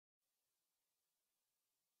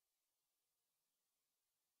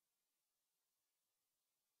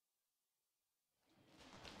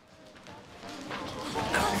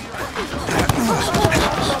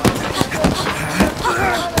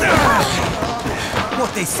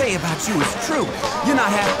they say about you is true. You're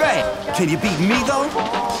not half bad. Can you beat me, though?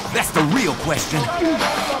 That's the real question.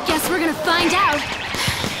 Guess we're gonna find out.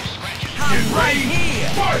 I'm right here.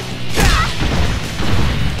 Fight!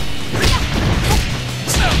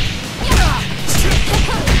 Let's go!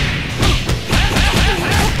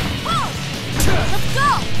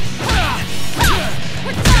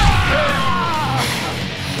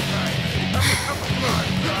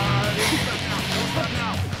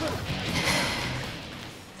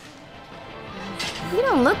 You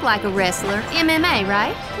don't look like a wrestler. MMA,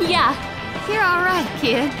 right? Yeah. You're all right,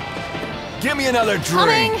 kid. Give me another drink.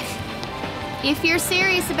 Coming! If you're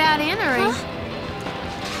serious about entering,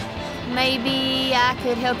 maybe I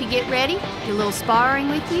could help you get ready? Do a little sparring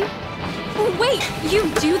with you? Wait, you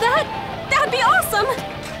do that? That'd be awesome!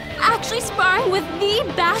 Actually sparring with the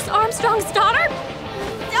Bass Armstrong's daughter?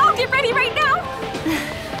 I'll get ready right now!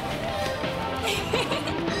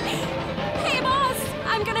 Hey, boss!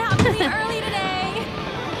 I'm gonna have to leave early today!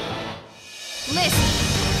 Listen,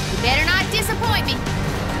 you better not disappoint me.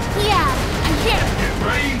 Yeah, I'm here! Get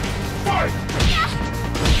ready! Fight!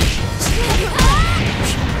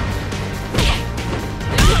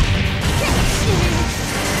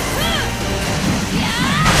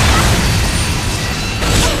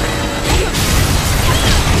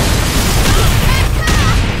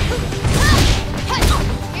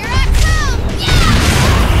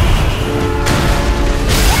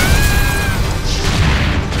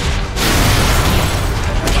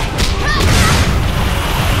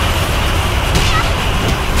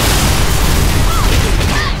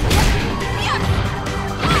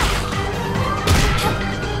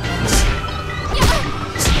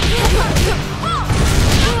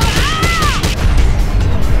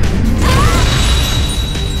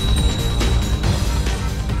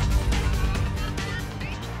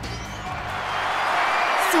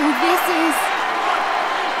 So this is